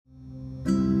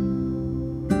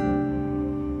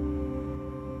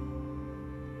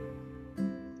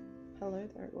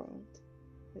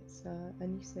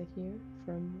Anissa here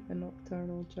from A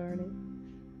Nocturnal Journey,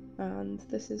 and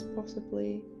this is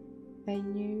possibly a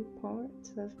new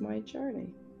part of my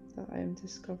journey that I am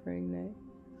discovering now.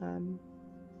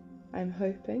 I'm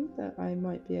hoping that I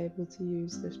might be able to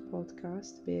use this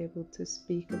podcast to be able to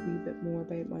speak a wee bit more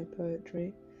about my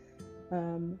poetry,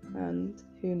 and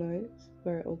who knows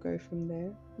where it'll go from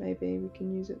there. Maybe we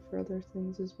can use it for other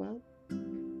things as well,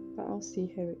 but I'll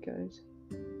see how it goes.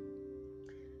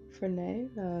 For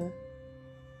now,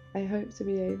 I hope to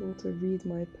be able to read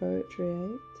my poetry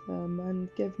out and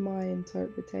give my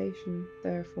interpretation,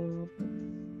 therefore, of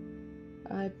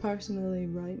it. I personally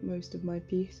write most of my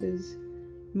pieces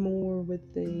more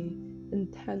with the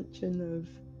intention of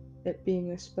it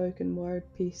being a spoken word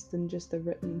piece than just a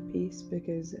written piece,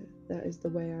 because that is the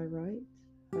way I write.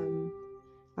 Um,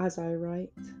 as I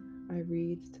write, I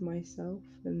read to myself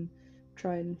and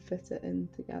try and fit it in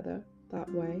together that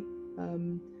way.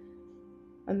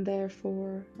 And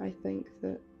therefore, I think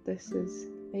that this is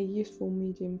a useful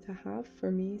medium to have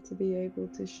for me to be able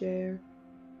to share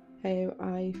how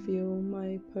I feel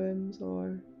my poems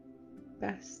are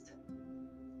best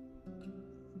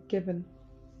given.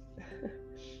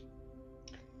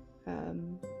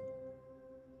 um,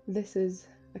 this is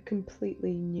a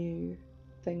completely new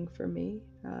thing for me,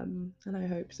 and I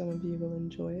hope some of you will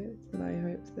enjoy it, and I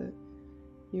hope that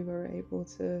you are able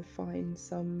to find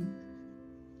some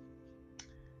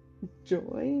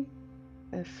joy,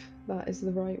 if that is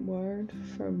the right word,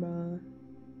 from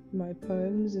my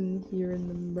poems and hearing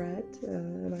them read,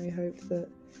 and I hope that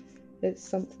it's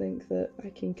something that I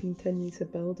can continue to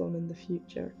build on in the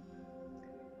future.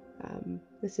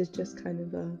 This is just kind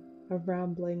of a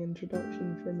rambling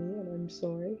introduction for me, and I'm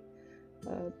sorry,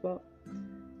 but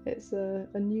it's a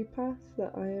new path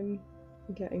that I am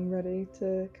getting ready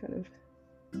to kind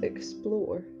of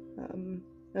explore,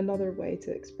 another way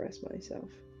to express myself.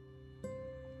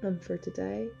 And for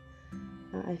today,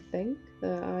 I think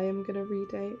that I am going to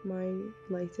read out my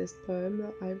latest poem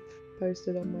that I've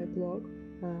posted on my blog,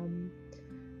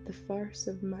 the first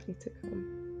of many to come.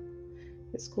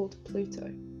 It's called Pluto,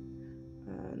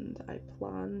 and I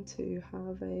plan to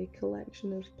have a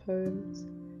collection of poems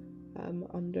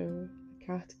under a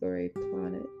category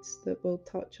planets that will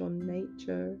touch on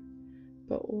nature,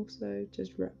 but also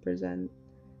just represent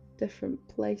different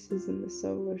places in the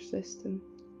solar system,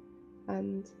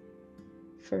 and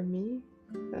for me,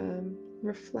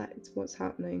 reflect what's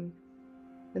happening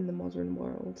in the modern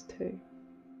world too.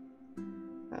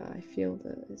 I feel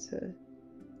that it's a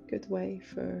good way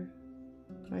for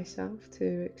myself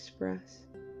to express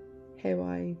how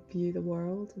I view the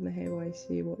world and how I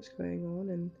see what's going on,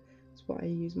 and it's what I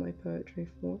use my poetry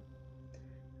for.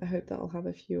 I hope that I'll have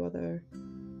a few other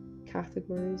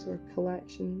categories or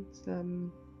collections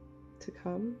to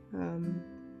come.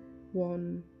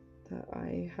 One that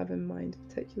I have in mind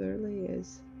particularly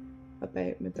is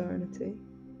about modernity,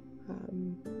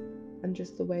 and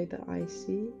just the way that I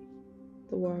see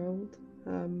the world,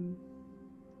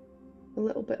 a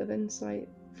little bit of insight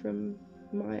from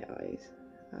my eyes.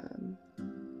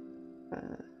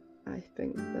 I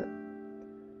think that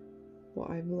what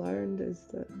I've learned is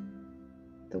that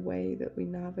the way that we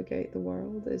navigate the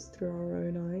world is through our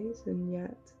own eyes, and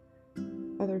yet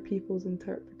other people's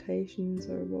interpretations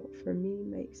are what for me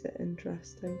makes it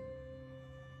interesting,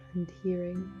 and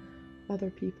hearing other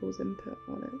people's input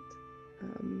on it.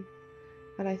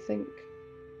 And I think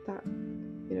that,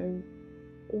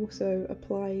 also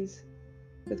applies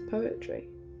with poetry.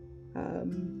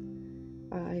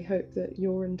 I hope that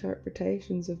your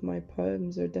interpretations of my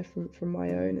poems are different from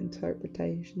my own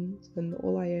interpretations, and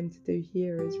all I aim to do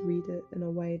here is read it in a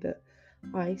way that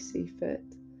I see fit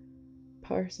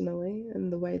personally,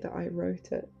 and the way that I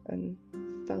wrote it and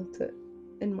felt it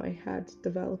in my head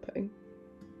developing.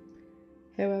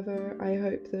 However, I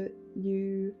hope that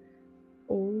you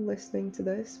all listening to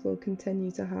this will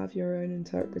continue to have your own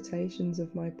interpretations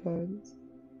of my poems.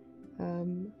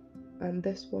 And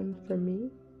this one, for me,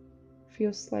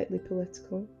 feels slightly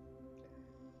political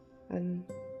and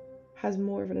has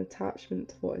more of an attachment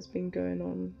to what has been going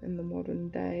on in the modern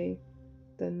day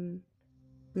than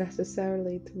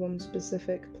necessarily to one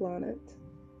specific planet,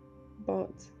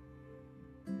 but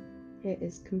it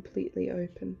is completely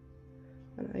open,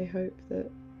 and I hope that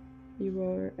you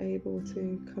are able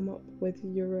to come up with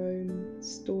your own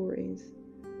stories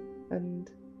and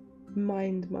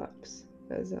mind maps,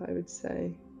 as I would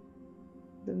say,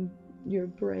 that your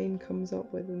brain comes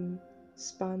up with and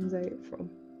spans out from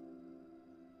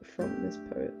this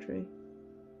poetry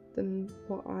than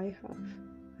what I have.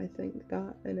 I think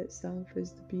that in itself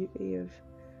is the beauty of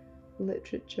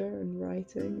literature and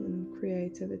writing and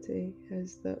creativity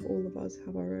is that all of us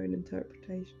have our own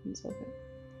interpretations of it.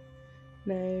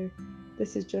 Now,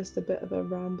 this is just a bit of a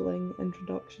rambling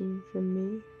introduction from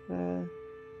me,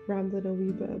 rambling a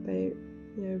wee bit about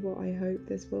what I hope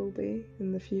this will be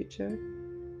in the future.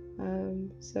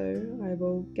 So I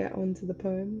will get on to the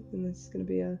poem, and this is going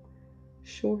to be a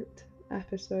short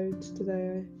episode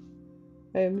today,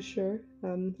 I am sure.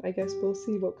 I guess we'll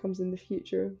see what comes in the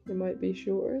future. They might be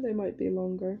shorter, they might be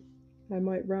longer. I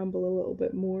might ramble a little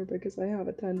bit more because I have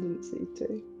a tendency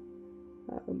to.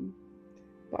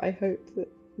 But I hope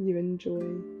that you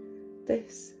enjoy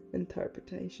this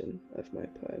interpretation of my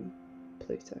poem,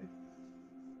 Pluto.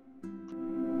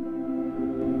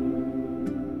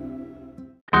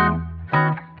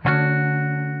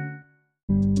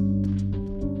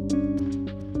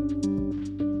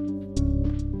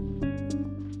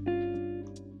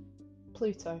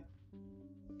 Pluto.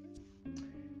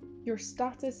 Your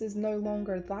status is no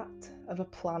longer that of a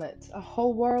planet, a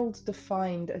whole world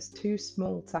defined as too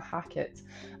small to hack it,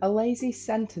 a lazy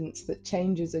sentence that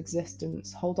changes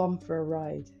existence. Hold on for a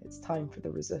ride, it's time for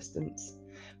the resistance.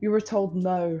 We were told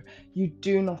no, you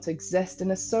do not exist.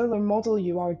 In a solar model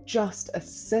you are just a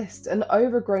cyst, an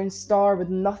overgrown star with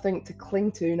nothing to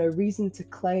cling to, no reason to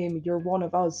claim you're one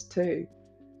of us too.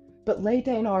 But lay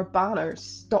down our banners,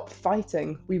 stop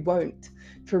fighting, we won't,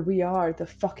 for we are the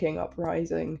fucking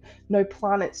uprising. No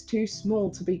planet's too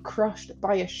small to be crushed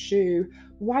by a shoe.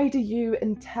 Why do you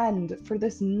intend for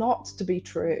this not to be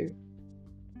true?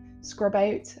 Scrub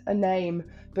out a name,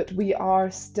 but we are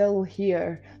still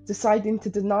here, deciding to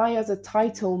deny us a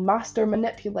title, master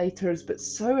manipulators, but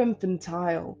so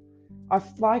infantile. Our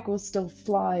flag will still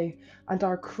fly, and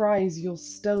our cries you'll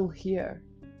still hear.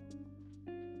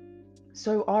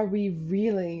 So are we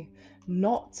really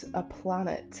not a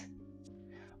planet?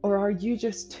 Or are you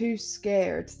just too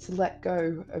scared to let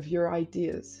go of your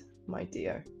ideas, my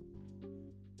dear?